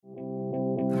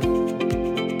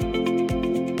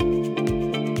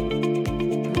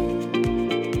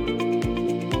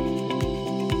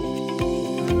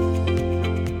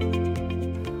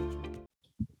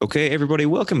Okay, everybody,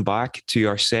 welcome back to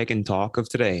our second talk of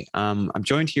today. I'm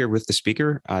joined here with the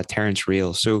speaker, Terence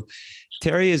Real. So,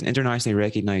 Terry is an internationally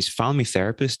recognized family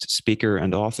therapist, speaker,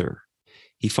 and author.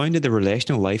 He founded the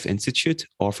Relational Life Institute,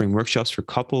 offering workshops for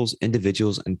couples,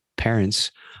 individuals, and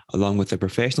parents, along with a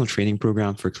professional training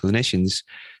program for clinicians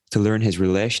to learn his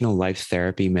relational life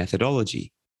therapy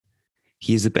methodology.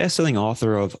 He is the best-selling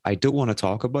author of I Don't Want to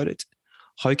Talk About It,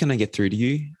 How Can I Get Through to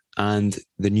You, and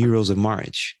The New Rules of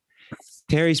Marriage.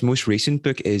 Terry's most recent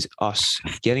book is Us,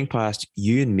 Getting Past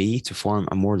You and Me to Form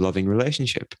a More Loving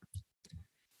Relationship.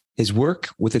 His work,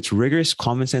 with its rigorous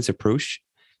common sense approach,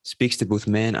 speaks to both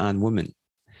men and women.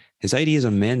 His ideas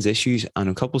on men's issues and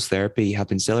on couples therapy have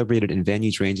been celebrated in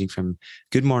venues ranging from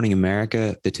Good Morning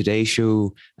America, The Today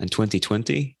Show, and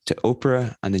 2020 to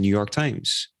Oprah and the New York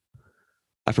Times.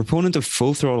 A proponent of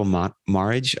full throttle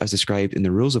marriage, as described in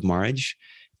The Rules of Marriage,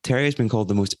 Terry has been called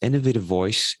the most innovative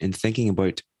voice in thinking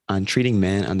about and treating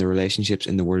men and their relationships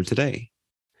in the world today.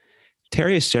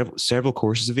 Terry has several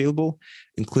courses available,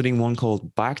 including one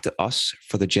called Back to Us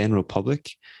for the general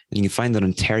public, and you can find that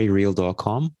on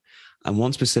terryreal.com, and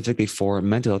one specifically for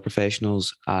mental health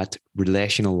professionals at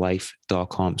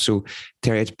relationallife.com. So,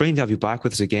 Terry, it's brilliant to have you back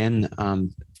with us again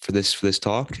for this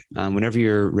talk. Whenever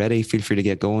you're ready, feel free to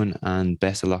get going, and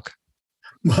best of luck.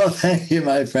 Well, thank you,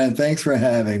 my friend. Thanks for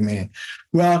having me.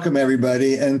 Welcome,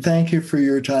 everybody, and thank you for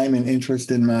your time and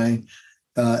interest in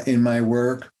my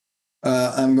work.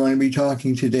 I'm going to be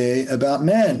talking today about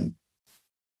men,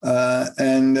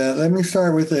 and let me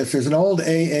start with this. There's an old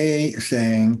AA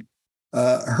saying,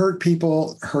 "Hurt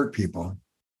people hurt people,"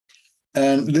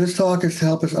 and this talk is to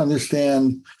help us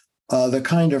understand the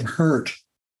kind of hurt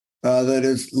that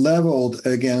is leveled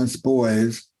against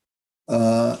boys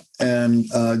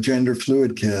and gender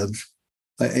fluid kids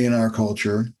in our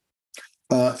culture,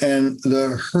 and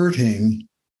the hurting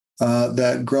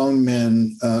that grown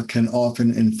men can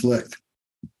often inflict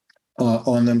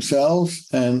on themselves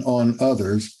and on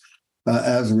others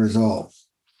as a result.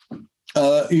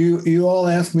 You all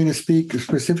asked me to speak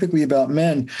specifically about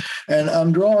men, and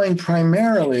I'm drawing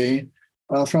primarily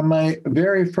from my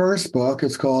very first book.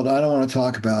 It's called I Don't Want to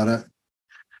Talk About It.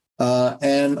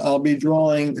 And I'll be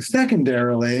drawing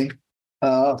secondarily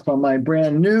from my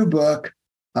brand new book.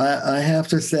 I have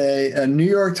to say, a New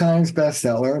York Times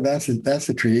bestseller. That's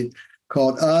a treat.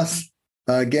 Called Us,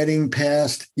 Getting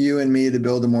Past You and Me to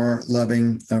Build a More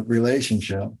Loving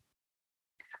Relationship.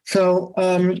 So,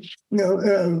 and I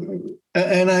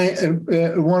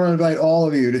want to invite all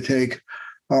of you to take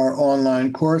our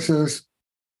online courses,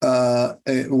 a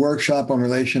workshop on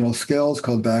relational skills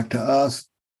called Back to Us,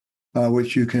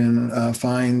 which you can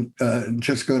find.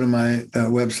 Just go to my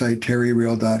website,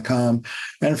 terryreal.com.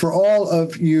 And for all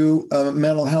of you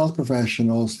mental health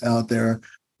professionals out there,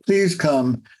 please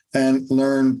come and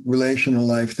learn relational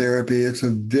life therapy. It's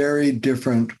a very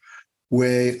different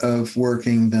way of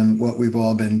working than what we've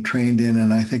all been trained in,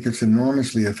 and I think it's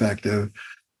enormously effective.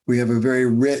 We have a very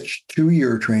rich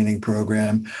 2-year training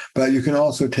program, but you can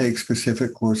also take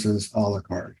specific courses a la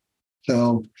carte.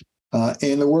 So,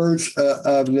 in the words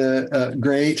of the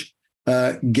great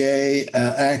gay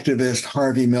activist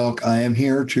Harvey Milk, I am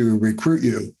here to recruit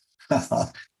you,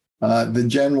 the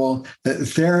general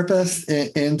therapist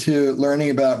into learning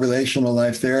about relational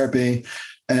life therapy,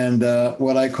 and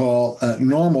what I call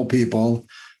normal people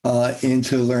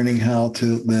into learning how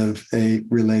to live a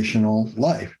relational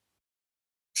life.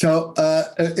 So,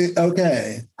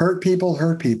 okay, hurt people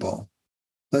hurt people.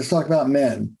 Let's talk about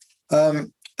men.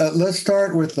 Let's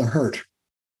start with the hurt.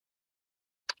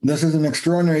 This is an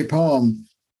extraordinary poem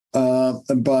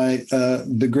by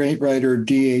the great writer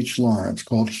D.H. Lawrence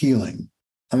called Healing.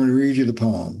 I'm going to read you the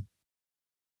poem.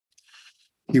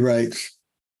 He writes,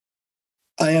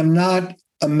 "I am not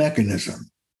a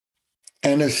mechanism,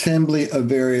 an assembly of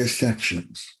various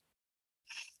sections.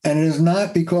 And it is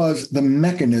not because the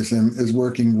mechanism is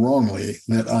working wrongly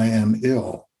that I am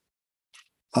ill.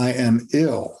 I am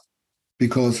ill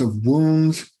because of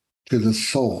wounds to the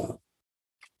soul,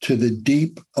 to the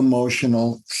deep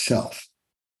emotional self.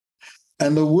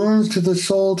 And the wounds to the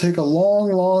soul take a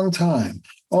long, long time.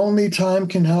 Only time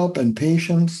can help, and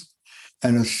patience,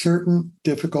 and a certain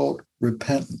difficult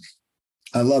repentance."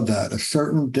 I love that, a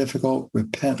certain difficult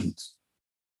repentance.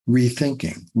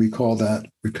 Rethinking, we call that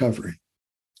recovery.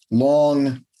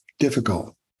 Long,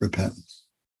 difficult repentance.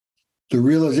 The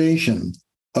realization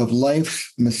of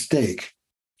life's mistake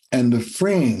and the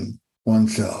freeing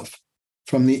oneself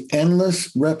from the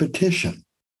endless repetition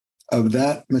of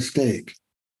that mistake,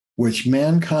 which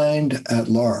mankind at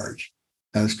large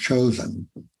has chosen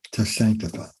to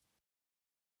sanctify.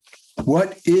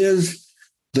 What is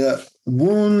the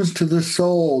wounds to the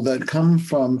soul that come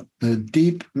from the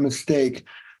deep mistake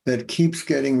that keeps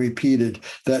getting repeated,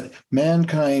 that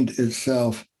mankind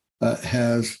itself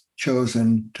has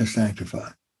chosen to sanctify.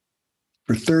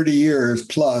 For 30 years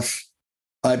plus,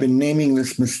 I've been naming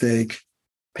this mistake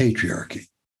patriarchy.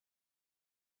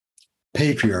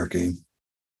 Patriarchy.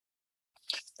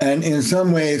 And in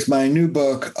some ways, my new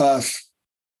book, Us,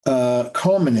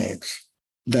 culminates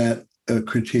that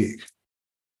critique.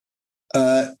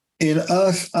 In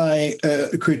Us, I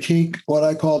critique what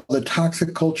I call the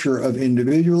toxic culture of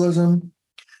individualism,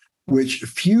 which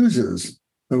fuses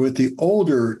with the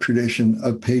older tradition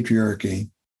of patriarchy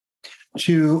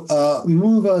to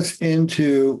move us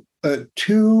into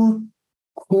two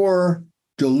core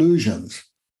delusions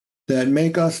that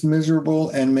make us miserable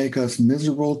and make us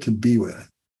miserable to be with.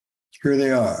 Here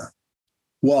they are.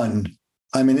 One,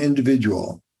 I'm an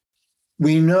individual.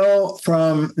 We know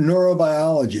from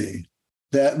neurobiology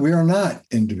that we are not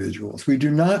individuals. We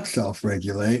do not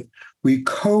self-regulate. We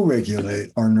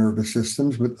co-regulate our nervous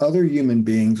systems with other human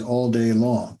beings all day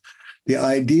long. The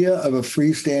idea of a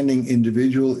freestanding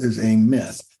individual is a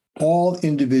myth. All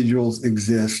individuals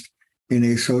exist in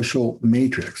a social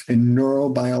matrix, in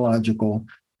neurobiological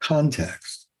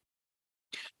context.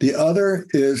 The other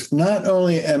is not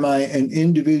only am I an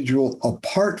individual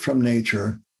apart from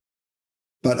nature,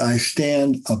 but I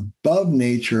stand above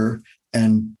nature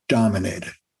and dominate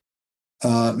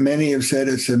it. Many have said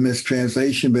it's a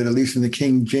mistranslation, but at least in the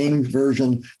King James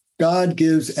Version, God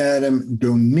gives Adam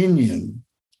dominion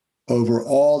over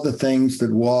all the things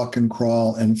that walk and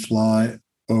crawl and fly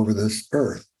over this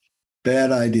earth.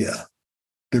 Bad idea.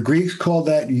 The Greeks called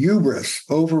that hubris,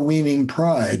 overweening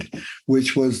pride,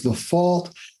 which was the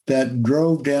fault that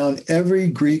drove down every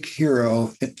Greek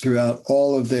hero throughout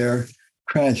all of their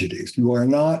tragedies. You are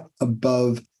not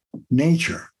above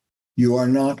nature. You are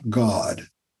not God.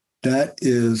 That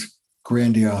is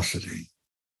grandiosity.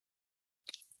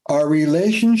 Our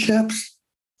relationships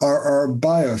are our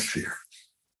biosphere.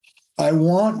 I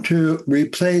want to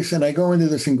replace, and I go into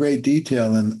this in great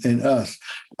detail in Us,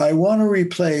 I want to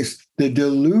replace the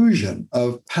delusion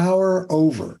of power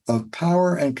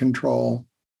and control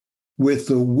with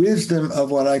the wisdom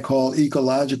of what I call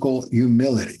ecological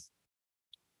humility.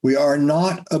 We are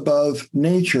not above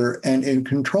nature and in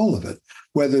control of it.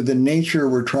 Whether the nature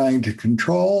we're trying to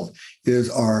control is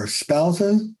our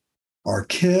spouses, our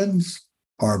kids,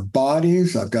 our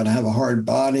bodies. I've got to have a hard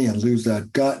body and lose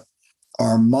that gut.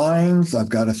 Our minds, I've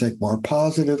got to think more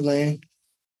positively.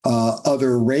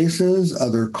 Other races,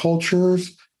 other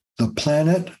cultures, the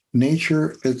planet,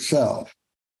 nature itself.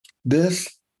 This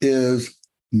is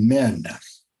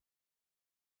madness.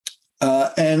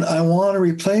 And I want to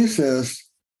replace this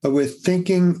with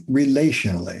thinking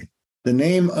relationally. The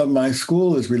name of my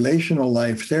school is Relational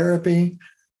Life Therapy.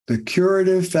 The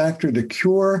curative factor, the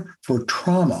cure for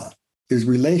trauma is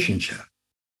relationship.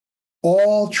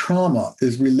 All trauma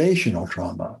is relational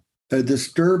trauma, a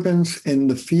disturbance in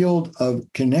the field of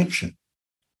connection.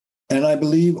 And I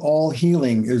believe all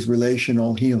healing is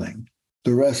relational healing,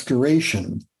 the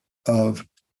restoration of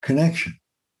connection.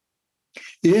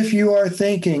 If you are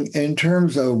thinking in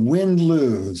terms of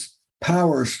win-lose,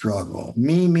 power struggle,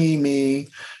 me,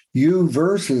 you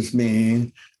versus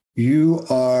me, you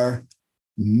are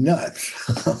nuts.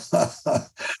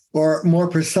 Or more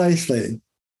precisely,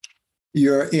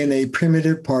 you're in a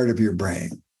primitive part of your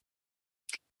brain.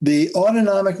 The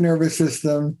autonomic nervous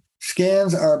system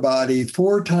scans our body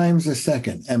 4 times a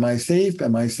second. Am I safe?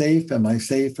 Am I safe? Am I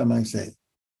safe? Am I safe?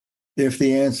 If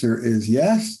the answer is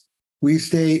yes, we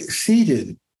stay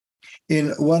seated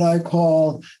in what I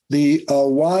call the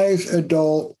wise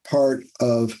adult part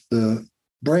of the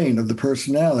brain, of the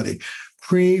personality,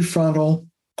 prefrontal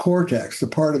cortex, the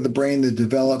part of the brain that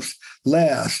develops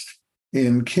last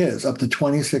in kids up to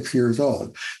 26 years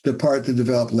old, the part that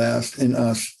developed last in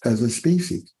us as a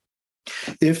species.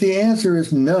 If the answer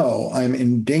is no, I'm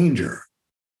in danger,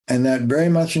 and that very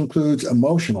much includes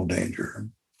emotional danger,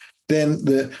 then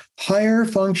the higher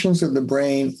functions of the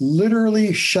brain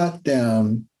literally shut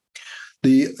down.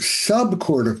 The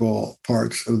subcortical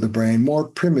parts of the brain, more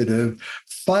primitive,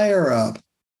 fire up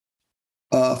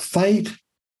fight,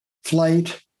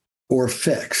 flight, or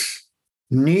fix.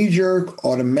 Knee-jerk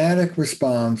automatic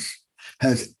response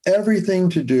has everything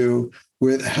to do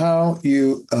with how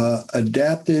you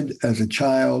adapted as a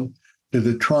child to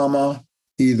the trauma,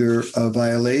 either a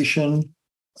violation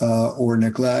or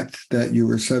neglect that you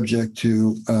were subject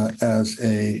to as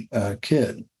a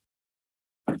kid.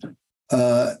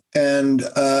 And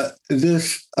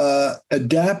this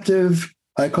adaptive,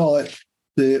 I call it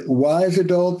the wise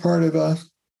adult part of us,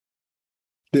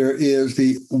 There is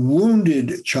the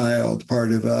wounded child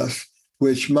part of us,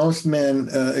 which most men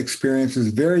experience as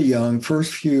very young,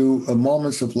 first few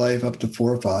moments of life up to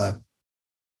 4 or 5.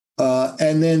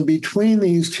 And then between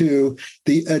these two,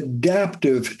 the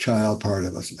adaptive child part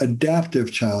of us,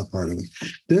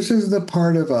 This is the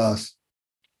part of us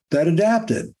that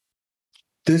adapted.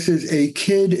 This is a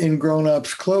kid in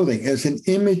grown-up's clothing. It's an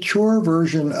immature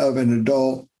version of an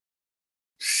adult,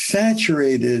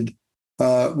 saturated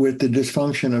with the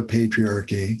dysfunction of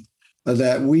patriarchy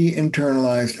that we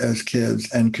internalized as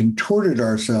kids and contorted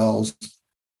ourselves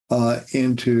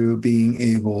into being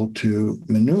able to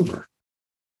maneuver.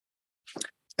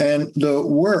 And the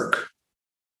work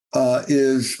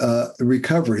is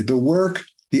recovery. The work,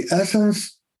 the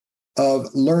essence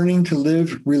of learning to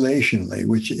live relationally,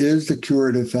 which is the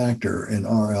curative factor in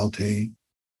RLT,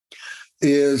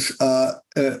 is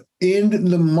in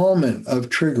the moment of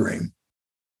triggering.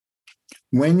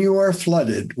 When you are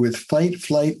flooded with fight,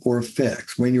 flight, or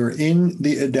fix, when you're in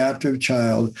the adaptive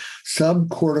child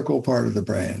subcortical part of the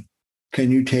brain,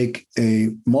 can you take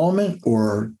a moment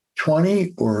or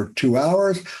 20 or 2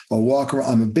 hours or walk around?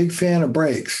 I'm a big fan of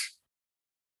breaks.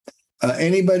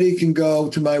 Anybody can go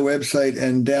to my website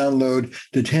and download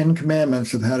the 10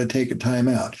 commandments of how to take a time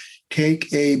out.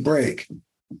 Take a break.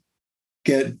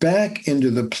 Get back into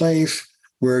the place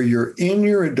where you're in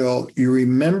your adult, you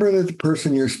remember that the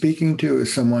person you're speaking to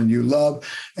is someone you love,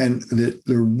 and the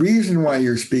reason why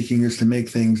you're speaking is to make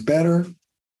things better.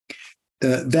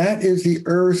 That is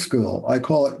the school. I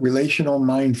call it relational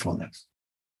mindfulness.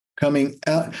 Coming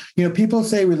out, people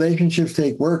say relationships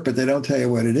take work, but they don't tell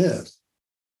you what it is.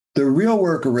 The real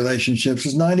work of relationships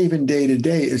is not even day to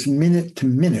day, it's minute to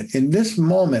minute. In this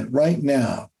moment right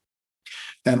now,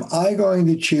 am I going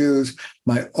to choose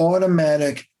my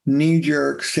automatic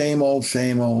knee-jerk, same old,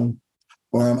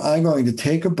 or am I going to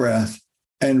take a breath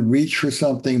and reach for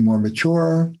something more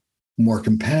mature, more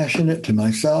compassionate to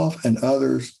myself and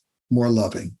others, more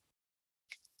loving?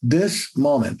 This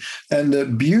moment. And the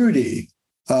beauty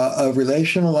of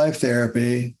relational life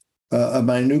therapy, of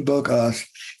my new book, Us,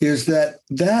 is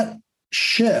that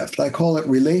shift, I call it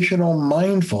relational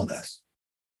mindfulness,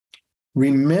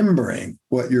 remembering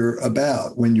what you're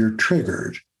about when you're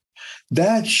triggered.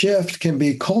 That shift can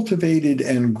be cultivated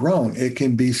and grown. It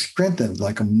can be strengthened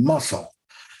like a muscle.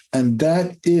 And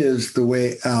that is the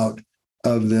way out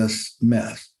of this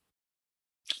mess.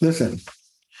 Listen,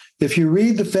 if you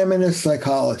read the feminist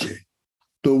psychology,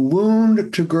 the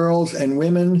wound to girls and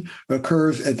women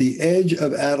occurs at the edge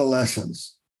of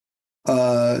adolescence,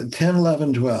 10,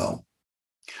 11, 12.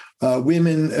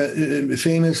 Women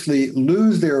famously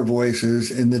lose their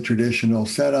voices in the traditional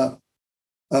setup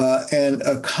and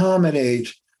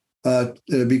accommodate,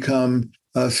 become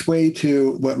sway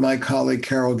to what my colleague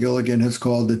Carol Gilligan has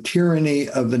called the tyranny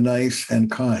of the nice and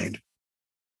kind.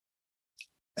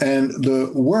 And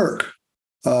the work,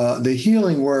 the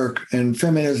healing work, and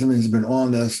feminism has been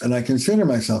on this, and I consider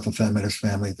myself a feminist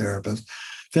family therapist.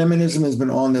 Feminism has been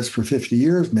on this for 50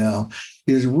 years now,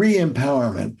 is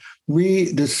re-empowerment,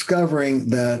 rediscovering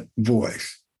that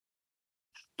voice.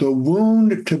 The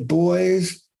wound to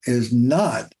boys is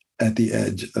not at the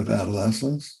edge of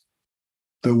adolescence.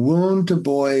 The wound to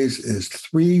boys is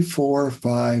 3, 4,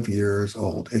 5 years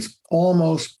old. It's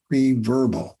almost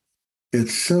pre-verbal.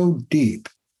 It's so deep,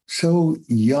 so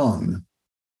young.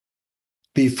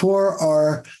 Before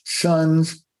our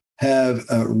sons have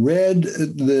read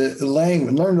the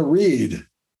language, learned to read,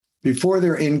 before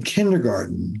they're in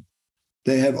kindergarten,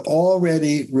 they have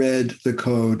already read the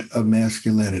code of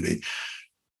masculinity.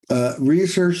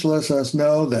 Research lets us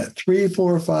know that 3,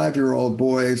 4, 5-year-old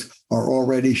boys are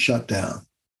already shut down.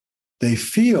 They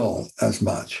feel as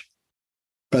much,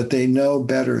 but they know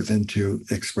better than to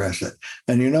express it.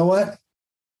 And you know what?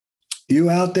 You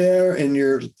out there in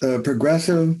your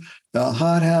progressive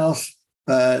hothouse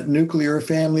nuclear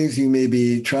families, you may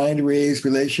be trying to raise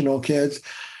relational kids.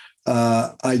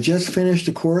 I just finished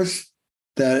a course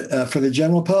that for the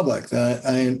general public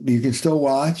that you can still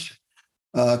watch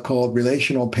called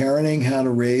Relational Parenting, How to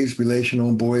Raise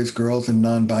Relational Boys, Girls, and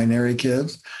Non-Binary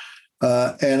Kids.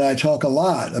 And I talk a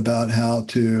lot about how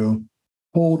to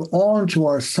hold on to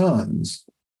our sons,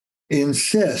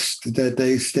 insist that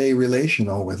they stay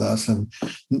relational with us and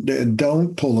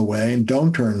don't pull away and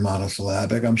don't turn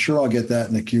monosyllabic. I'm sure I'll get that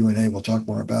in the Q&A. We'll talk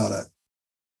more about it.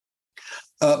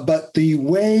 But the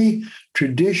way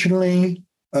traditionally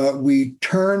we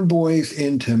turn boys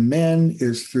into men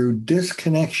is through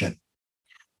disconnection.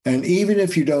 And even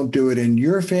if you don't do it in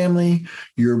your family,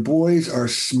 your boys are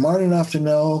smart enough to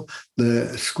know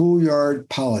the schoolyard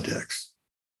politics.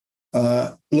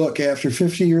 Look, after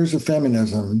 50 years of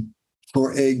feminism,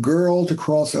 For a girl to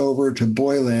cross over to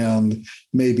boyland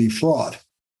may be fraught,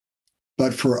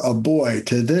 but for a boy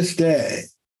to this day,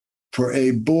 for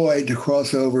a boy to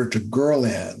cross over to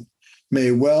girlland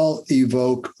may well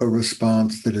evoke a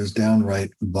response that is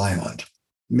downright violent,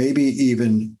 maybe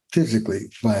even physically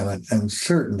violent, and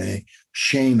certainly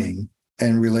shaming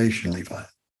and relationally violent.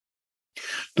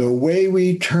 The way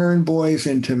we turn boys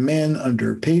into men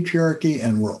under patriarchy,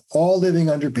 and we're all living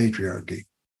under patriarchy.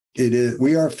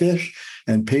 We are fish,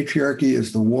 and patriarchy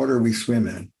is the water we swim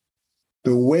in.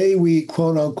 The way we,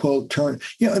 quote unquote, turn,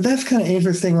 that's kind of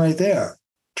interesting right there.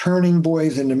 Turning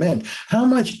boys into men. How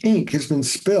much ink has been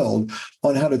spilled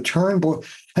on how to turn boys?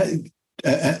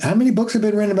 How many books have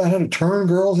been written about how to turn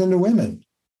girls into women?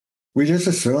 We just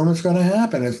assume it's going to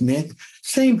happen. It's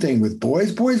same thing with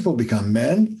boys. Boys will become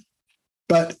men.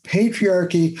 But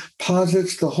patriarchy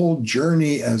posits the whole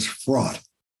journey as fraught.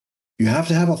 You have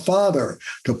to have a father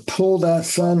to pull that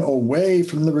son away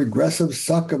from the regressive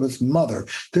suck of his mother.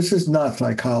 This is not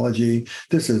psychology.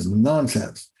 This is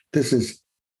nonsense. This is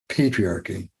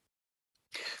patriarchy.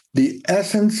 The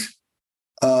essence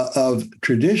of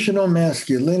traditional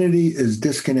masculinity is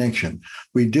disconnection.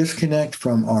 We disconnect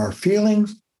from our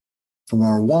feelings, from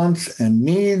our wants and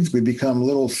needs. We become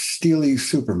little steely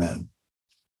supermen.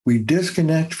 We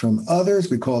disconnect from others.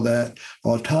 We call that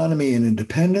autonomy and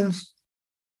independence.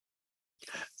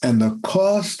 And the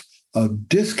cost of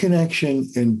disconnection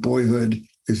in boyhood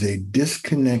is a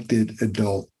disconnected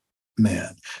adult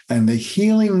man. And the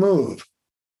healing move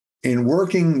in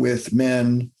working with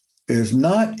men is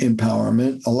not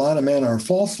empowerment. A lot of men are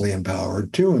falsely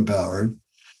empowered, too empowered.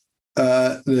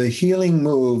 The healing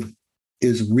move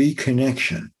is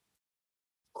reconnection,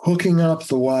 hooking up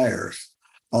the wires.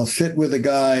 I'll sit with a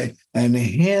guy and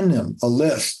hand him a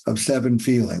list of 7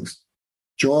 feelings: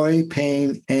 joy,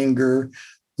 pain, anger,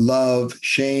 love,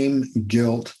 shame,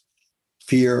 guilt,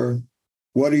 fear.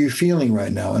 What are you feeling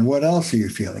right now? And what else are you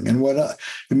feeling? And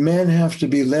men have to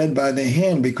be led by the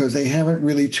hand because they haven't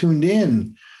really tuned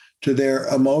in to their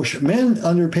emotion. Men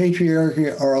under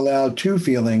patriarchy are allowed 2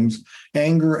 feelings,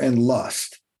 anger and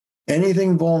lust.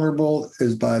 Anything vulnerable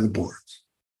is by the boards.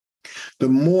 The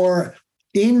more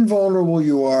invulnerable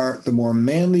you are, the more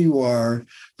manly you are.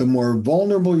 The more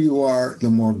vulnerable you are, the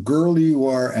more girly you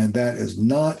are, and that is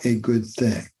not a good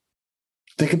thing.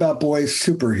 Think about boys,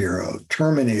 superhero,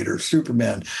 Terminator,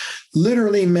 Superman,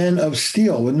 literally men of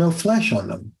steel with no flesh on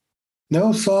them,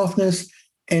 no softness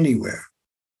anywhere.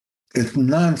 It's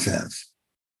nonsense.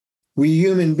 We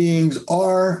human beings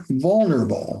are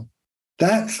vulnerable.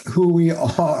 That's who we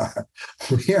are.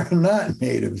 We are not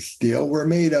made of steel. We're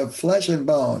made of flesh and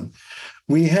bone.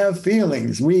 We have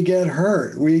feelings. We get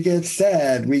hurt. We get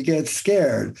sad. We get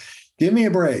scared. Give me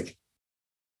a break.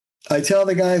 I tell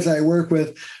the guys I work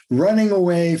with, running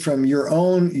away from your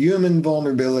own human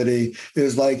vulnerability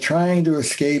is like trying to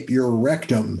escape your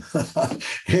rectum.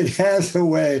 It has a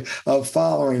way of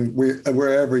following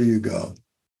wherever you go.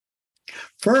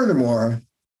 Furthermore,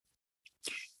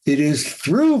 it is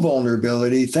through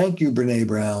vulnerability, thank you, Brene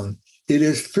Brown, it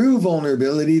is through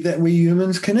vulnerability that we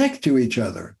humans connect to each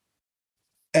other.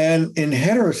 And in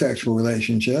heterosexual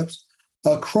relationships,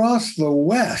 across the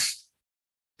West,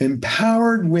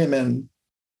 empowered women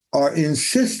are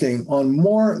insisting on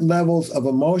more levels of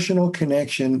emotional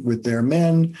connection with their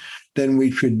men than we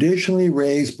traditionally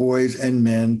raise boys and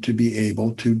men to be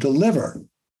able to deliver.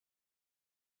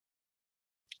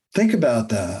 Think about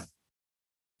that.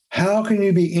 How can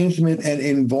you be intimate and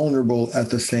invulnerable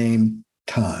at the same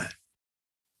time?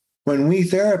 When we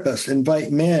therapists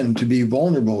invite men to be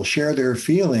vulnerable, share their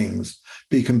feelings,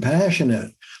 be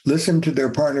compassionate, listen to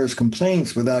their partner's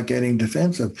complaints without getting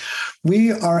defensive,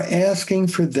 we are asking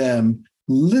for them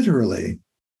literally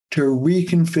to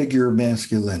reconfigure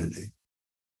masculinity.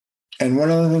 And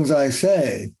one of the things I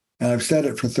say, and I've said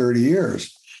it for 30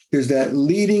 years, is that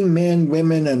leading men,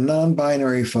 women, and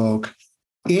non-binary folk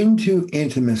into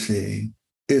intimacy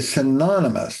is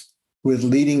synonymous with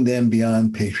leading them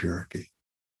beyond patriarchy.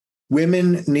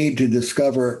 Women need to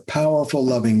discover powerful,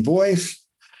 loving voice,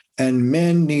 and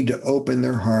men need to open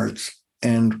their hearts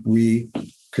and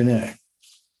reconnect.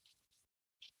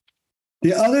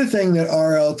 The other thing that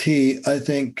RLT, I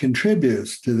think,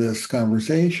 contributes to this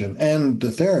conversation and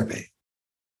the therapy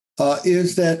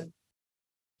is that,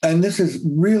 and this is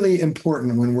really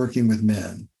important when working with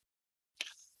men,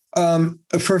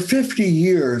 for 50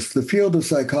 years, the field of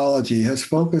psychology has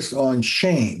focused on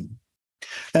shame.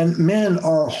 And men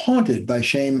are haunted by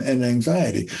shame and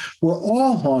anxiety. We're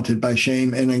all haunted by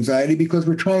shame and anxiety because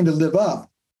we're trying to live up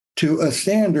to a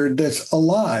standard that's a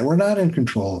lie. We're not in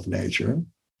control of nature,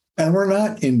 and we're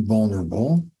not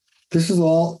invulnerable. This is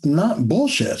all not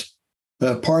bullshit.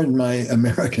 pardon my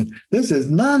American, this is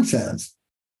nonsense.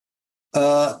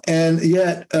 And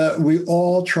yet we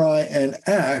all try and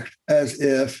act as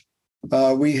if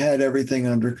we had everything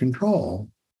under control.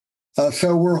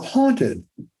 So we're haunted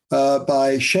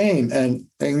by shame and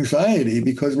anxiety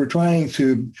because we're trying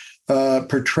to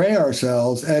portray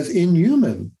ourselves as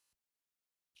inhuman,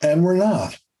 and we're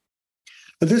not.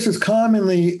 But this is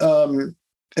commonly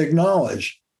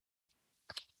acknowledged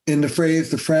in the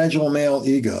phrase, the fragile male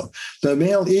ego. The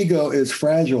male ego is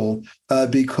fragile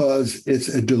because it's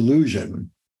a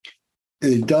delusion.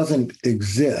 It doesn't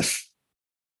exist.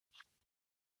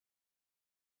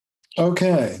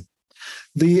 Okay.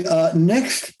 The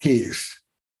next piece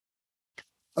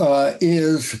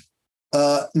is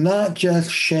not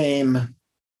just shame,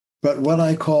 but what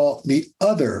I call the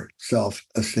other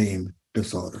self-esteem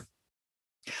disorder.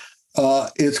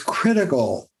 It's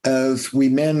critical as we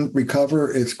men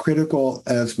recover, it's critical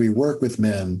as we work with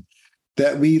men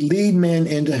that we lead men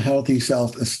into healthy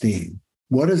self-esteem.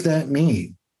 What does that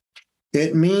mean?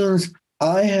 It means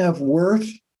I have worth,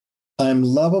 I'm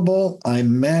lovable, I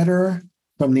matter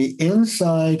from the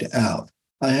inside out.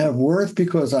 I have worth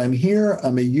because I'm here,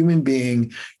 I'm a human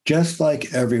being just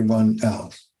like everyone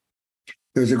else.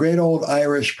 There's a great old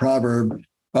Irish proverb,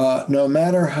 no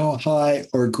matter how high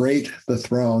or great the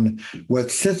throne,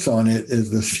 what sits on it is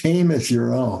the same as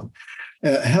your own.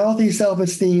 Healthy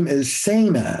self-esteem is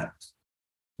same as,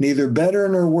 neither better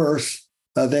nor worse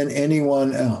than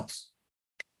anyone else.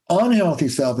 Unhealthy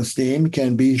self-esteem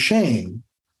can be shame,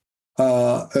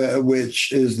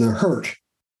 which is the hurt,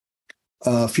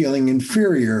 feeling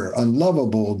inferior,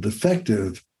 unlovable,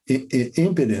 defective,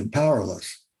 impotent,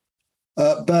 powerless.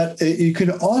 But you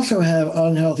can also have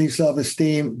unhealthy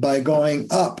self-esteem by going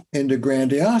up into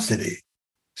grandiosity,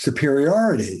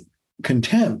 superiority,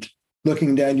 contempt,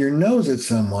 looking down your nose at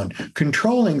someone,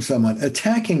 controlling someone,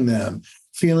 attacking them,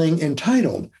 feeling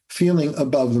entitled, feeling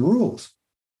above the rules.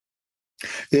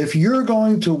 If you're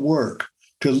going to work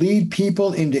to lead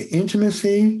people into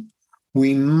intimacy,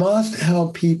 we must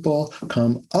help people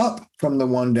come up from the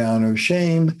one down of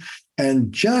shame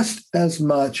and just as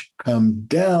much come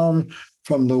down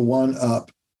from the one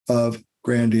up of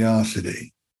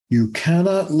grandiosity. You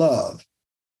cannot love,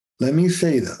 let me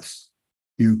say this,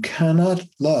 you cannot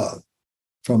love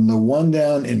from the one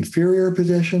down inferior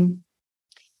position.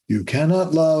 You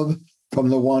cannot love from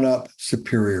the one up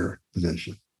superior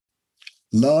position.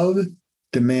 Love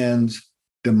demands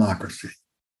democracy.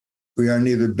 We are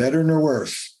neither better nor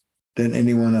worse than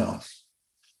anyone else.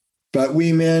 But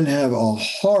we men have a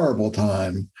horrible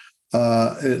time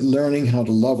learning how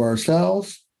to love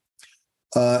ourselves.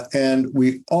 And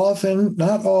we often,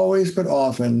 not always, but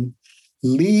often,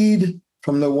 lead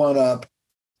from the one-up,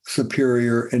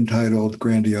 superior, entitled,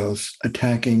 grandiose,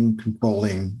 attacking,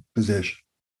 controlling position.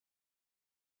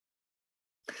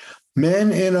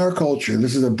 Men in our culture,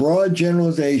 this is a broad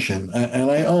generalization, and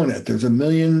I own it. There's a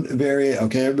million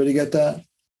okay, everybody get that?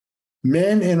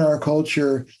 Men in our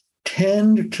culture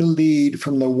tend to lead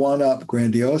from the one-up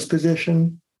grandiose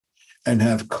position and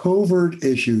have covert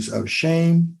issues of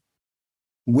shame.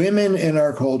 Women in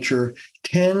our culture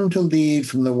tend to lead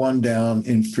from the one-down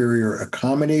inferior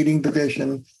accommodating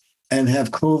position and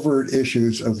have covert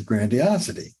issues of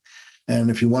grandiosity.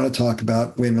 And if you want to talk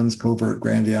about women's covert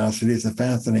grandiosity, it's a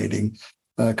fascinating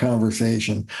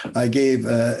conversation. I gave,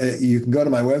 you can go to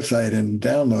my website and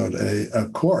download a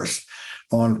course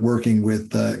on working with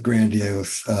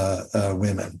grandiose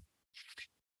women.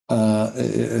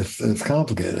 It's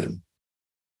complicated.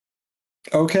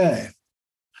 Okay.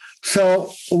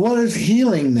 So what is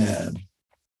healing then?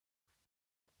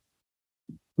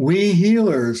 We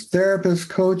healers, therapists,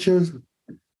 coaches,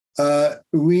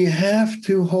 we have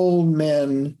to hold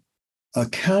men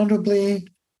accountably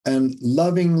and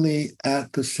lovingly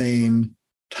at the same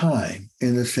time,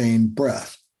 in the same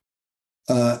breath.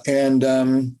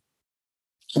 And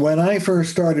when I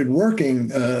first started working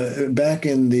back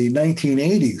in the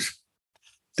 1980s,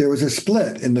 there was a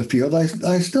split in the field.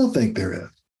 I still think there is.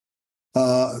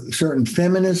 Certain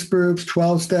feminist groups,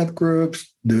 12-step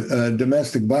groups,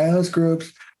 domestic violence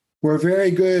groups were very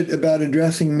good about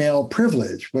addressing male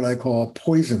privilege, what I call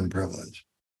poison privilege,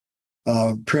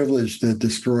 privilege that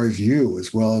destroys you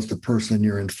as well as the person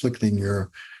you're inflicting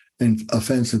your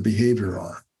offensive behavior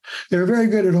on. They were very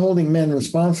good at holding men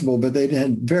responsible, but they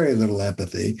had very little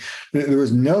empathy. There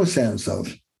was no sense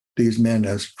of these men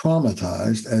as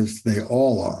traumatized as they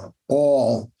all are.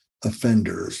 All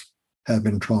offenders have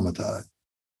been traumatized.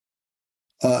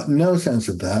 No sense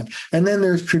of that. And then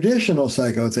there's traditional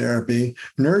psychotherapy,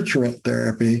 nurturant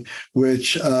therapy,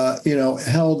 which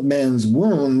held men's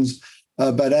wounds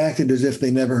but acted as if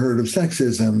they never heard of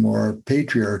sexism or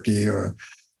patriarchy or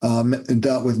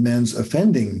dealt with men's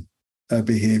offending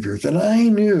behaviors. And I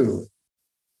knew,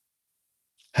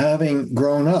 having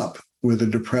grown up with a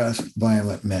depressed,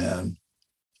 violent man,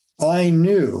 I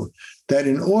knew that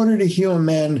in order to heal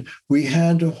men, we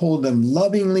had to hold them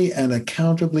lovingly and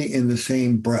accountably in the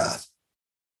same breath.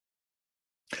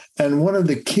 And one of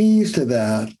the keys to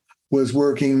that was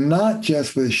working not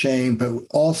just with shame, but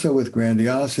also with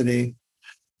grandiosity,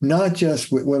 not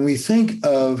just when we think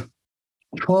of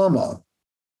trauma,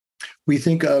 we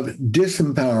think of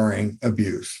disempowering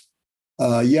abuse,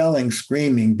 yelling,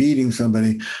 screaming, beating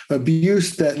somebody,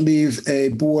 abuse that leaves a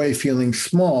boy feeling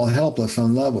small, helpless,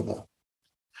 unlovable.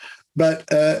 But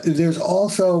there's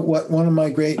also what one of my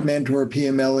great mentor,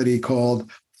 Pia Mellody,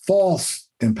 called false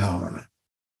empowerment,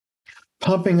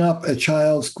 pumping up a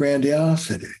child's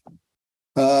grandiosity,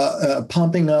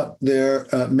 pumping up their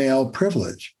male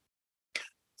privilege,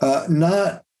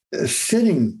 not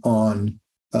sitting on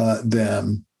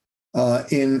them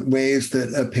in ways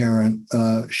that a parent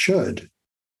should,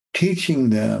 teaching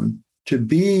them to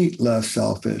be less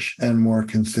selfish and more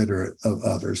considerate of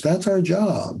others. That's our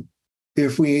job.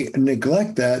 If we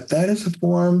neglect that, that is a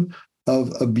form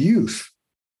of abuse.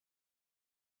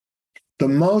 The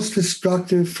most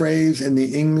destructive phrase in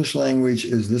the English language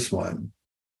is this one: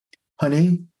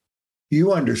 honey,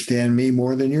 you understand me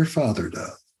more than your father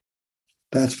does.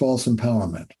 That's false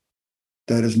empowerment.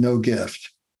 That is no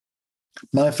gift.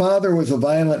 My father was a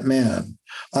violent man.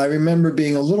 I remember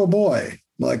being a little boy,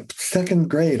 like second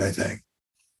grade, I think,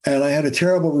 and I had a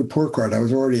terrible report card. I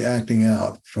was already acting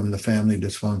out from the family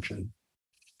dysfunction.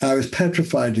 I was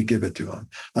petrified to give it to him.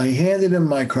 I handed him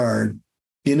my card.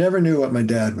 You never knew what my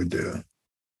dad would do.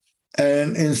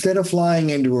 And instead of flying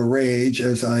into a rage,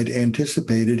 as I'd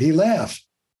anticipated, he laughed,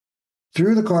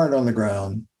 threw the card on the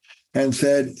ground, and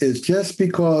said, it's just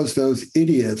because those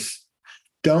idiots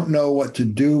don't know what to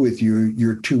do with you,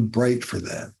 you're too bright for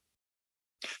them.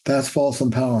 That's false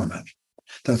empowerment.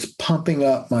 That's pumping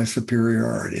up my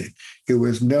superiority. It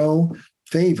was no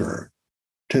favor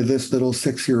to this little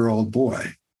 6-year-old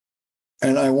boy.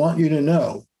 And I want you to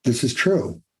know, this is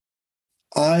true.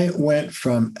 I went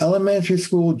from elementary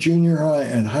school, junior high,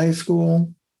 and high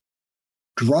school,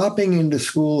 dropping into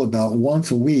school about once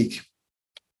a week.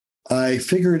 I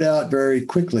figured out very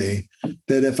quickly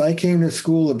that if I came to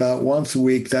school about once a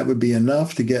week, that would be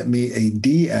enough to get me a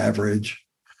D average,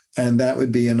 and that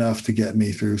would be enough to get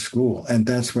me through school. And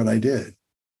that's what I did.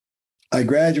 I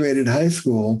graduated high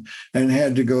school and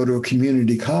had to go to a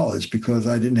community college because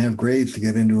I didn't have grades to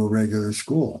get into a regular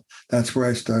school. That's where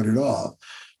I started off.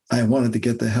 I wanted to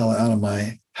get the hell out of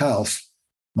my house,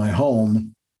 my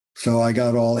home. So I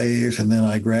got all A's, and then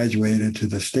I graduated to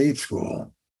the state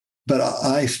school. But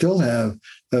I still have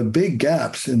big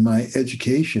gaps in my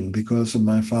education because of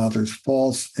my father's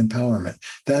false empowerment.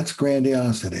 That's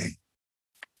grandiosity.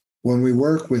 When we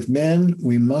work with men,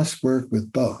 we must work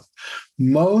with both.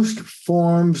 Most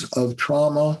forms of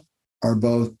trauma are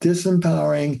both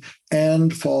disempowering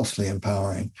and falsely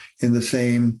empowering in the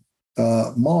same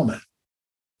moment.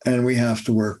 And we have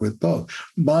to work with both.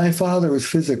 My father was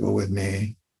physical with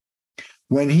me.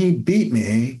 When he beat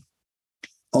me,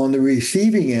 on the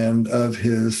receiving end of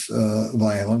his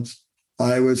violence,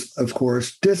 I was, of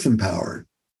course, disempowered,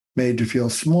 made to feel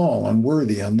small,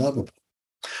 unworthy, unlovable.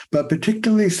 But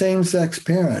particularly same-sex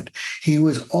parent, he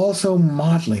was also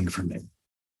modeling for me.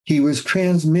 He was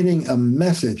transmitting a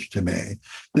message to me.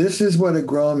 This is what a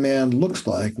grown man looks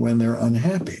like when they're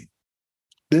unhappy.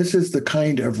 This is the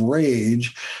kind of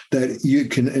rage that you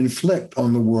can inflict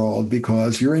on the world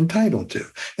because you're entitled to.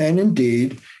 And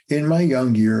indeed, in my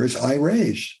young years, I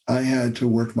raged. I had to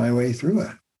work my way through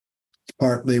it.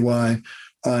 Partly why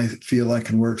I feel I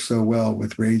can work so well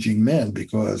with raging men,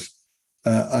 because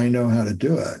I know how to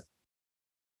do it.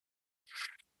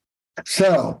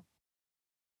 So,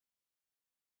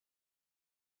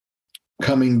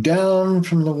 coming down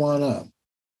from the one up,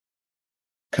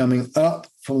 coming up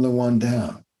from the one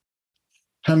down,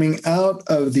 coming out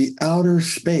of the outer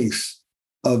space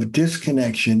of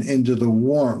disconnection into the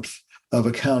warmth of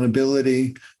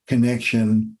accountability,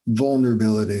 connection,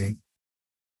 vulnerability.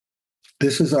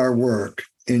 This is our work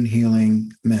in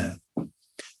healing men.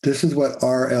 This is what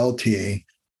RLT,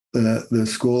 the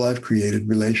school I've created,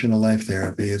 Relational Life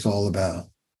Therapy, is all about.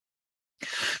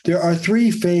 There are 3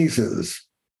 phases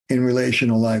in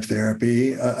relational life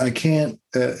therapy. I can't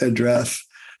address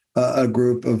a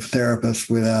group of therapists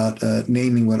without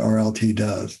naming what RLT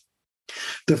does.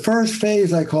 The first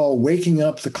phase I call waking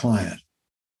up the client.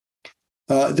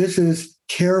 This is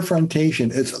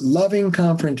carefrontation. It's loving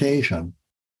confrontation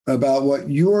about what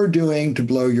you're doing to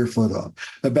blow your foot off,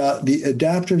 about the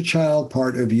adaptive child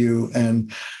part of you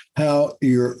and how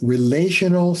your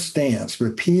relational stance,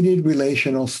 repeated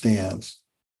relational stance,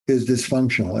 is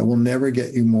dysfunctional. It will never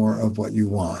get you more of what you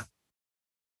want.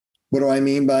 What do I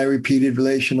mean by repeated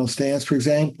relational stance? For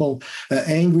example,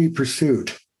 angry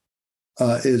pursuit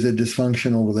is a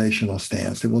dysfunctional relational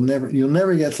stance. You'll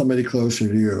never get somebody closer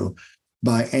to you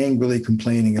by angrily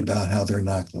complaining about how they're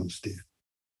not close to you.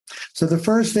 So the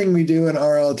first thing we do in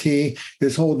RLT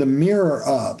is hold the mirror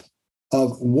up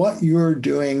of what you're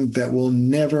doing that will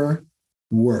never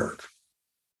work.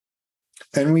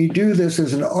 And we do this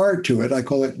as an art to it. I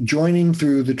call it joining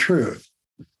through the truth.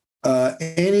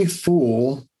 Any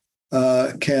fool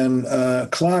can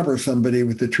clobber somebody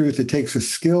with the truth. It takes a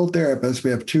skilled therapist.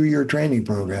 We have a 2-year training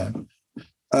program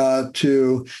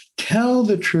to tell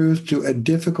the truth to a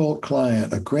difficult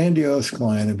client, a grandiose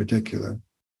client in particular,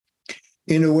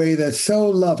 in a way that's so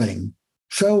loving,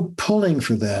 so pulling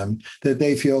for them that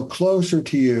they feel closer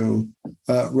to you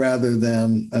rather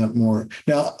than more.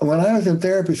 Now, when I was in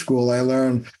therapy school, I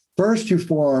learned first you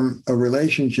form a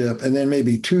relationship, and then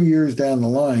maybe 2 years down the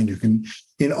line, you can.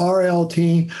 In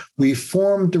RLT, we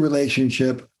formed the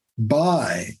relationship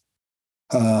by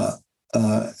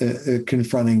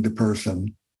confronting the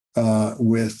person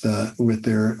with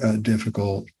their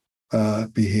difficult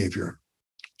behavior.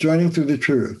 Joining through the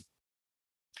truth.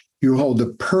 You hold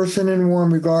the person in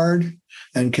warm regard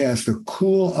and cast a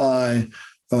cool eye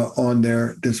on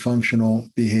their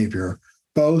dysfunctional behavior,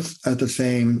 both at the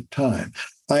same time.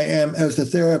 I am, as the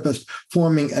therapist,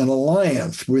 forming an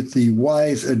alliance with the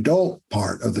wise adult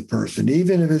part of the person,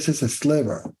 even if it's just a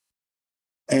sliver.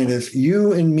 And it's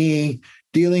you and me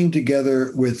dealing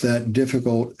together with that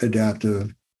difficult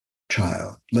adaptive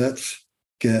child. Let's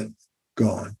get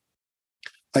going.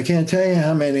 I can't tell you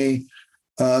how many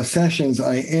sessions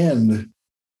I end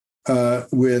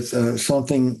with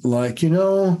something like,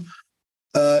 you're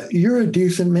a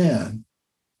decent man.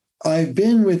 I've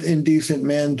been with indecent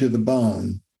men to the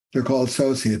bone. They're called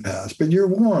sociopaths, but you're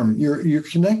warm. You're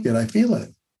connected. I feel it.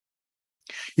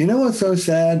 You know what's so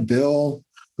sad, Bill,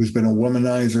 who's been a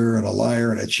womanizer and a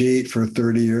liar and a cheat for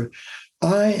 30 years?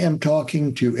 I am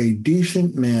talking to a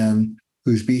decent man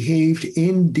who's behaved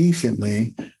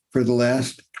indecently for the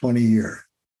last 20 years.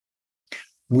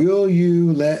 Will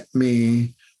you let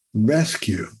me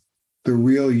rescue the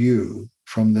real you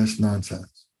from this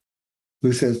nonsense?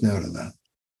 Who says no to that?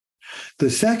 The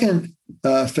second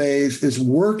phase is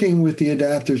working with the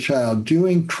adaptive child,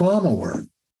 doing trauma work.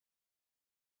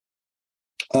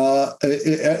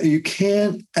 You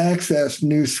can't access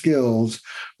new skills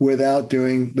without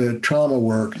doing the trauma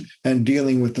work and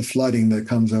dealing with the flooding that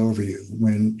comes over you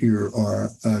when you are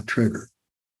triggered.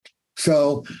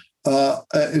 So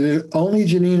only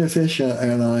Janina Fisher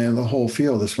and I and the whole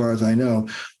field, as far as I know,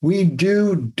 we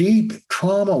do deep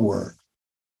trauma work,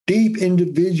 deep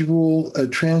individual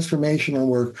transformational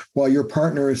work while your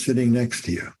partner is sitting next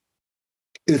to you.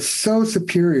 It's so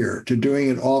superior to doing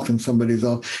it off in somebody's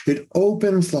off. It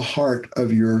opens the heart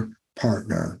of your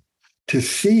partner to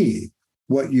see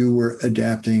what you were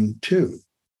adapting to.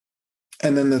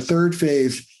 And then the third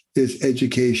phase is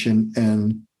education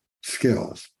and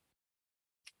skills.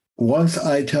 Once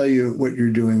I tell you what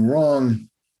you're doing wrong,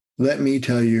 let me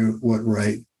tell you what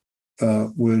right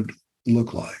would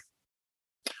look like.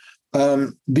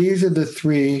 These are the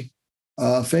three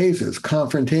phases: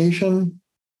 confrontation,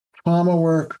 trauma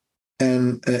work,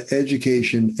 and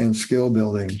education and skill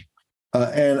building.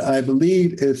 And I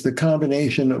believe it's the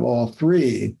combination of all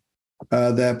three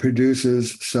that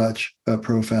produces such a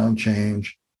profound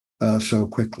change so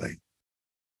quickly.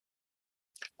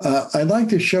 I'd like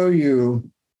to show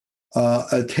you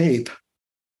a tape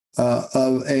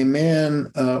of a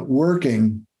man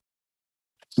working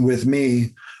with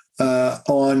me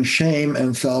on shame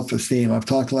and self-esteem. I've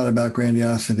talked a lot about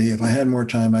grandiosity. If I had more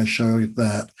time, I'd show you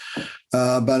that.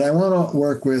 But I want to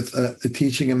work with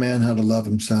teaching a man how to love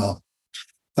himself.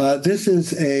 This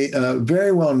is a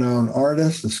very well-known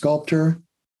artist, a sculptor,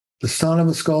 the son of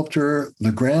a sculptor,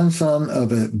 the grandson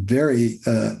of a very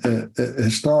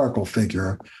historical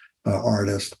figure,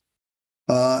 artist.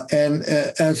 And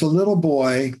as a little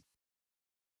boy,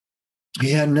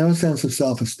 he had no sense of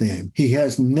self-esteem. He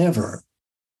has never,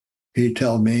 he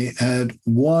told me, had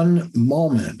one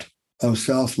moment of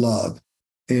self-love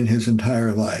in his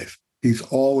entire life. He's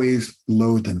always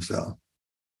loathed himself.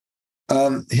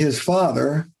 His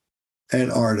father,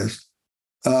 an artist,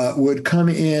 would come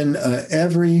in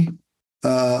every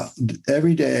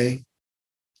day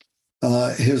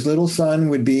His little son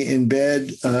would be in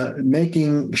bed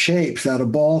making shapes out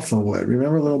of balsa wood.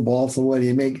 Remember little balsa wood?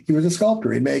 He was a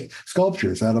sculptor. He'd make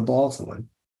sculptures out of balsa wood.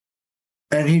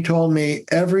 And he told me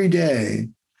every day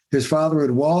his father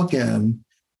would walk in,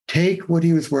 take what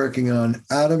he was working on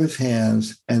out of his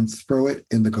hands and throw it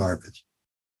in the garbage.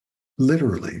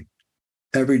 Literally,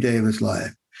 every day of his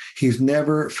life. He's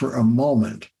never for a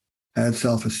moment had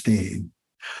self-esteem.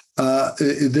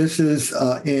 This is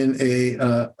in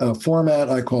a format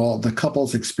I call the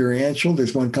couples experiential.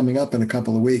 There's one coming up in a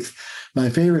couple of weeks. My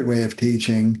favorite way of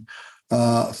teaching,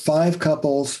 5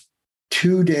 couples,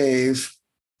 2 days,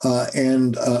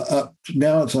 and up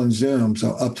now it's on Zoom,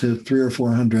 so up to 300 or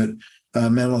 400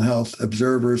 mental health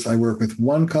observers. I work with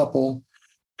one couple,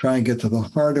 try and get to the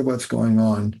heart of what's going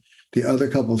on. The other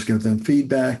couples give them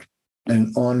feedback,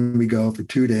 and on we go for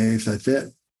 2 days. That's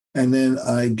it. And then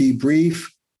I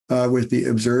debrief with the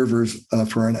observers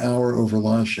for an hour over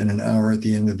lunch and an hour at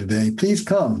the end of the day. Please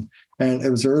come and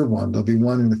observe one. There'll be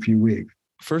one in a few weeks.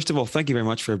 First of all, thank you very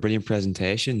much for a brilliant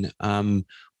presentation.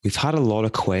 We've had a lot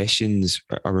of questions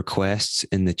or requests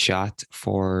in the chat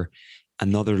for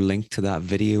another link to that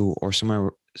video, or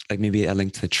somewhere like maybe a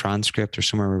link to the transcript or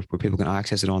somewhere where people can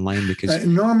access it online. Because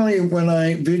normally when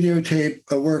I videotape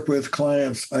a work with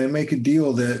clients, I make a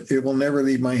deal that it will never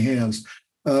leave my hands.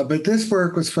 But this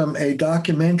work was from a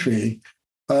documentary,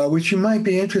 which you might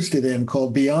be interested in,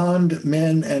 called Beyond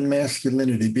Men and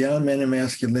Masculinity, Beyond Men and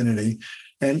Masculinity.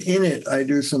 And in it, I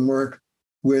do some work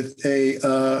with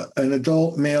an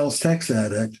adult male sex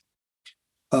addict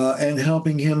and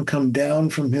helping him come down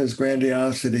from his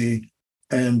grandiosity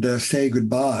and say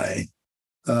goodbye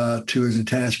to his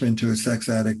attachment to his sex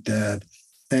addict dad.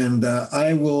 And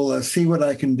I will see what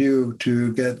I can do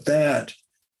to get that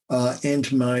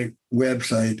into my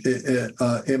website.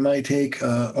 It might take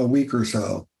a week or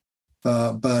so,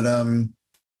 but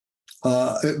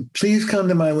please come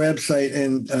to my website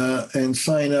and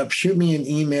sign up. Shoot me an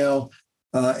email,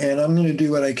 and I'm going to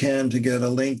do what I can to get a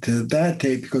link to that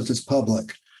tape because it's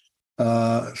public,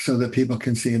 so that people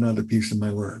can see another piece of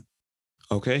my work.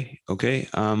 Okay.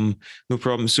 No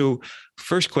problem. So,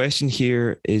 first question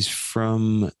here is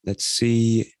from, let's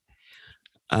see.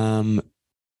 An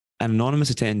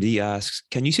anonymous attendee asks,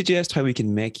 can you suggest how we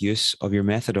can make use of your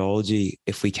methodology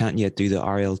if we can't yet do the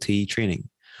RLT training?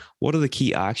 What are the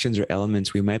key actions or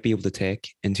elements we might be able to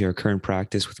take into our current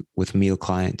practice with male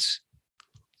clients?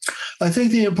 I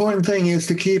think the important thing is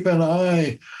to keep an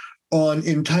eye on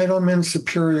entitlement,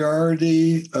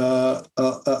 superiority,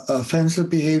 offensive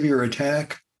behavior,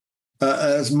 attack,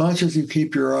 as much as you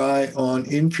keep your eye on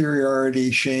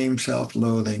inferiority, shame,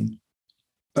 self-loathing.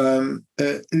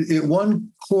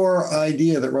 One core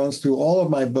idea that runs through all of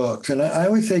my books, and I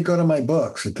always say go to my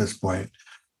books at this point,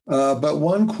 but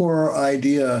one core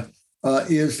idea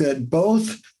is that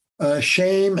both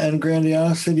shame and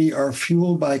grandiosity are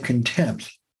fueled by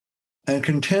contempt, and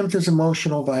contempt is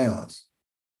emotional violence.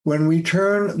 When we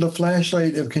turn the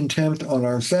flashlight of contempt on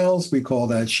ourselves, we call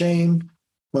that shame.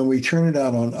 When we turn it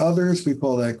out on others, we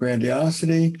call that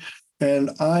grandiosity.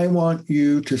 And I want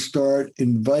you to start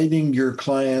inviting your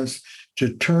clients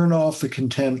to turn off the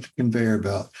contempt conveyor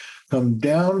belt. Come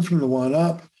down from the one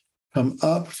up, come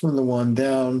up from the one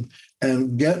down,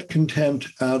 and get contempt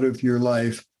out of your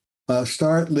life.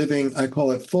 Start living, I call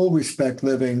it full respect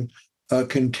living, a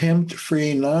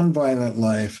contempt-free, nonviolent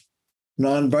life,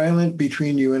 nonviolent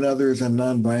between you and others and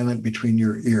nonviolent between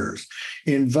your ears.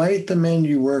 Invite the men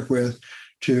you work with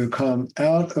to come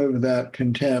out of that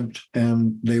contempt,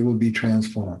 and they will be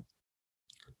transformed.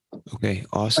 Okay,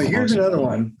 awesome. Here's another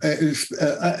one,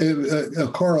 a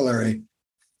corollary.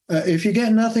 If you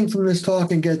get nothing from this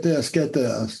talk, and get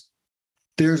this.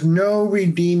 There's no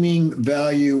redeeming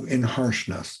value in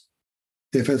harshness.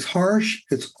 If it's harsh,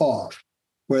 it's off.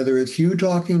 Whether it's you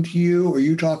talking to you or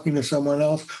you talking to someone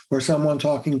else or someone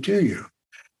talking to you.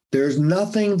 There's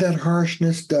nothing that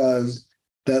harshness does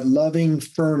that loving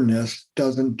firmness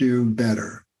doesn't do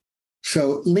better.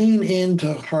 So lean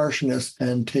into harshness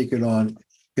and take it on.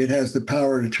 It has the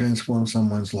power to transform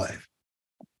someone's life.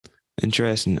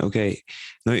 Interesting. Okay.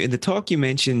 Now, in the talk, you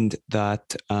mentioned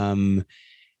that a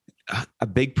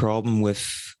big problem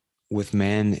with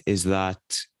men is that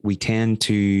we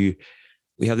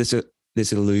have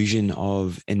this illusion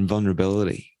of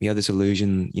invulnerability. We have this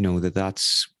illusion, that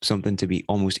that's something to be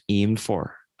almost aimed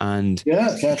for. And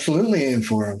yes, absolutely aimed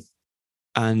for him.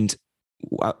 And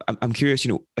I'm curious,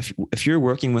 if you're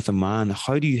working with a man,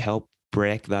 how do you help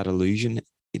break that illusion?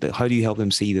 How do you help them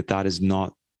see that that's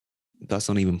not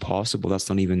even possible? That's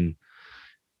not even,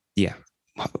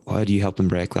 How do you help them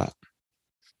break that?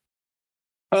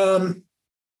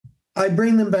 I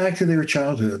bring them back to their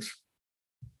childhoods.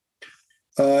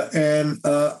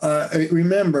 I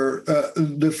remember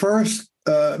the first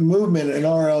movement in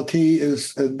RLT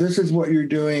is this is what you're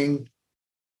doing.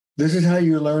 This is how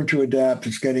you learn to adapt.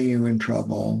 It's getting you in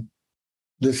trouble.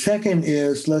 The second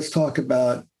is let's talk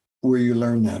about where you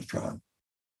learned that from.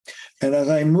 And as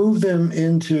I move them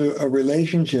into a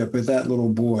relationship with that little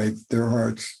boy, their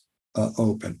hearts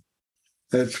open.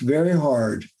 It's very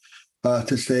hard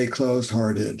to stay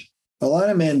closed-hearted. A lot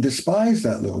of men despise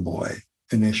that little boy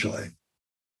initially,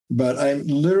 but I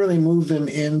literally move them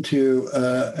into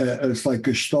it's like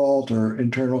Gestalt or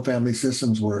internal family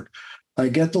systems work. I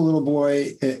get the little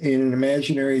boy in an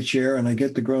imaginary chair, and I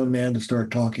get the grown man to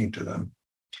start talking to them,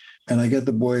 and I get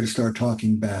the boy to start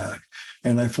talking back,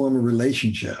 and I form a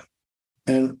relationship.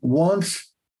 And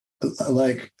once,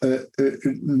 like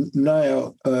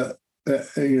Niall,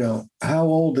 how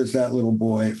old is that little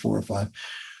boy? 4 or 5.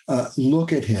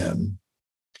 Look at him.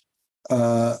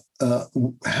 How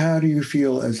do you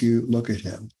feel as you look at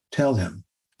him? Tell him.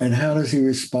 And how does he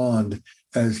respond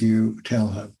as you tell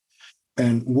him?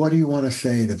 And what do you want to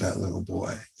say to that little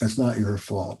boy? That's not your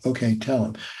fault. Okay, tell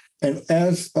him. And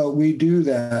as we do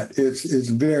that, it's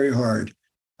very hard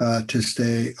to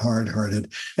stay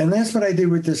hard-hearted. And that's what I did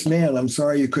with this man. I'm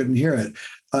sorry you couldn't hear it.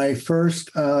 I first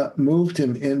moved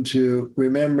him into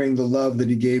remembering the love that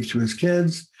he gave to his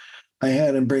kids. I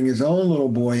had him bring his own little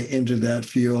boy into that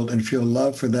field and feel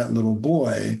love for that little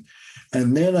boy.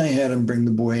 And then I had him bring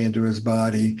the boy into his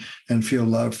body and feel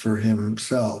love for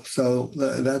himself. So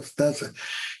that's it.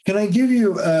 Can I give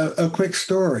you a quick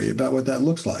story about what that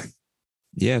looks like?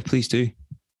 Yeah, please do.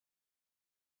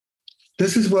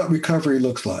 This is what recovery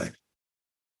looks like.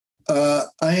 I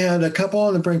had a couple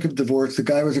on the brink of divorce. The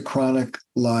guy was a chronic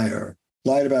liar,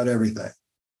 lied about everything.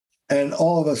 And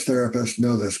all of us therapists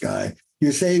know this guy.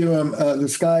 You say to him, the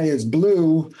sky is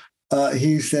blue.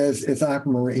 He says it's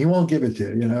aquamarine. He won't give it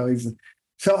to you.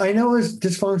 So I know his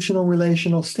dysfunctional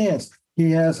relational stance.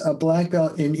 He has a black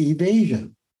belt in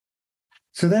evasion.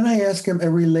 So then I ask him a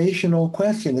relational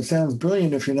question. It sounds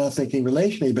brilliant if you're not thinking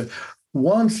relationally, but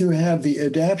once you have the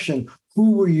adaptation,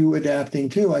 who were you adapting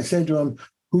to? I said to him,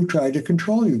 who tried to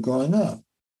control you growing up?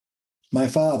 My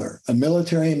father, a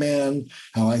military man,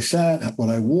 how I sat, what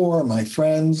I wore, my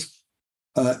friends,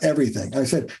 everything. I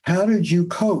said, how did you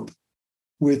cope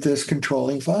with this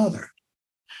controlling father?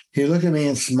 He looked at me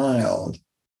and smiled.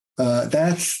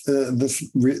 That's this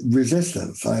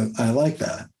resistance. I like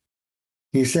that.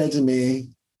 He said to me,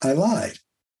 I lied.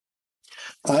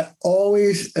 I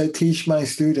always teach my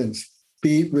students,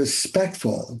 be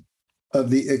respectful of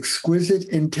the exquisite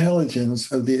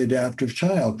intelligence of the adaptive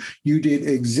child. You did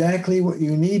exactly what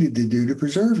you needed to do to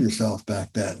preserve yourself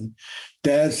back then.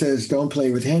 Dad says, don't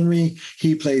play with Henry.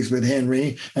 He plays with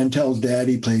Henry and tells Dad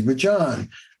he played with John.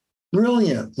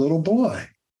 Brilliant little boy.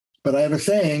 But I have a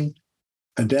saying,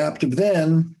 adaptive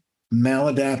then,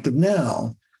 maladaptive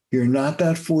now. You're not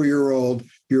that 4-year-old.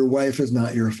 Your wife is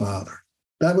not your father.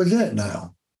 That was it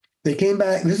now. They came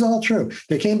back. This is all true.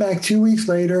 They came back 2 weeks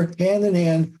later, hand in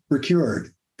hand, were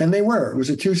cured. And they were. It was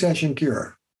a 2-session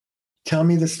cure. Tell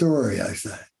me the story, I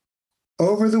say.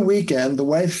 Over the weekend, the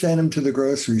wife sent him to the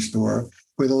grocery store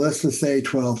with a list of, say,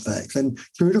 12 things. And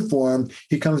true to form,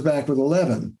 he comes back with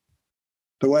 11.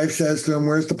 The wife says to him,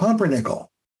 where's the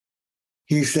pumpernickel?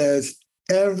 He says,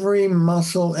 every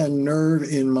muscle and nerve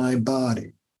in my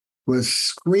body was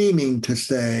screaming to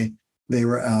say they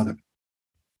were out of it.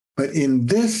 But in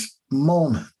this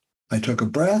moment, I took a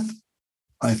breath.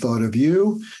 I thought of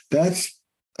you. That's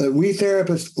we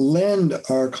therapists lend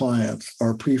our clients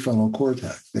our prefrontal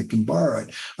cortex. They can borrow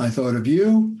it. I thought of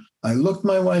you. I looked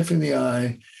my wife in the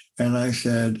eye and I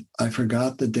said, I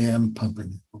forgot the damn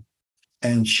pumpernickel.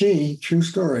 And she, true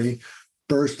story,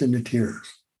 burst into tears.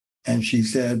 And she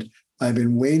said, I've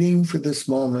been waiting for this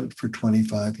moment for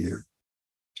 25 years.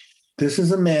 This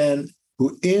is a man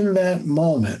who in that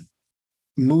moment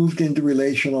moved into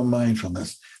relational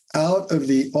mindfulness, out of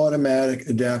the automatic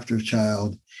adaptive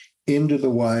child into the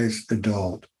wise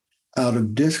adult, out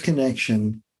of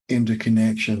disconnection into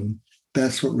connection.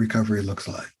 That's what recovery looks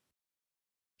like.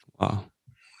 Wow,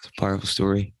 it's a powerful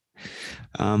story.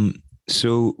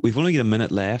 So we've only got a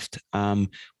minute left. We've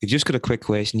just got a quick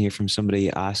question here from somebody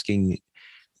asking,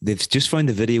 they've just found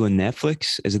the video on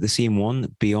Netflix. Is it the same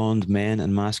one, Beyond Men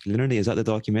and Masculinity? Is that the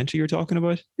documentary you're talking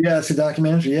about? Yeah, it's a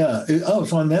documentary. Yeah.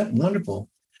 It's on that. Wonderful.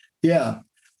 Yeah.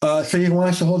 So you can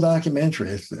watch the whole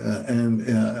documentary.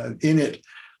 And in it,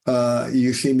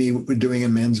 you see me doing a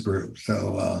men's group.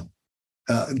 So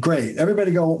great.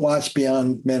 Everybody go watch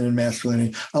Beyond Men and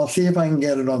Masculinity. I'll see if I can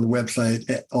get it on the website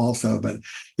also. But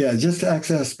yeah, just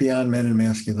access Beyond Men and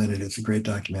Masculinity. It's a great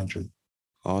documentary.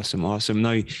 Awesome. Awesome.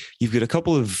 Now you've got a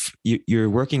couple of, you're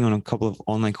working on a couple of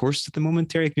online courses at the moment,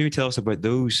 Terry. Can you tell us about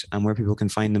those and where people can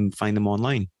find them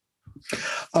online?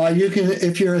 You can,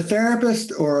 if you're a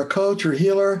therapist or a coach or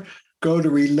healer, go to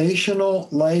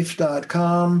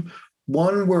relationallife.com.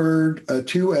 One word,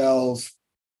 two L's,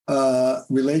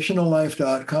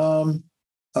 relationallife.com.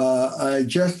 I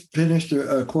just finished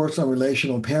a course on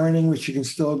relational parenting, which you can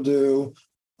still do.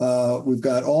 We've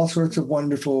got all sorts of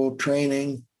wonderful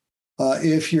training.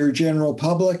 If you're general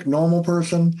public, normal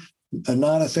person,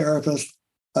 not a therapist,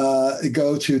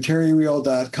 go to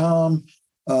terryreal.com.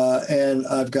 And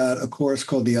I've got a course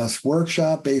called the US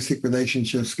Workshop, Basic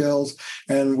Relationship Skills.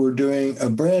 And we're doing a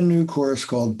brand new course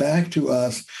called Back to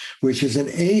Us, which is an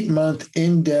 8-month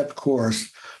in-depth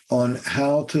course on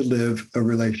how to live a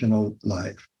relational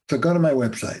life. So go to my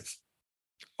websites.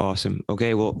 Awesome.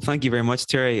 Okay. Well, thank you very much,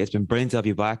 Terry. It's been brilliant to have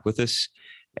you back with us.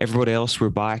 Everybody else, we're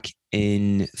back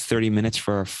in 30 minutes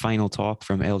for our final talk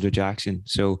from Elder Jackson.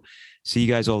 So see you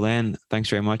guys all then. Thanks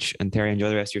very much. And Terry, enjoy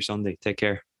the rest of your Sunday. Take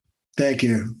care. Thank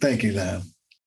you. Thank you, Dan.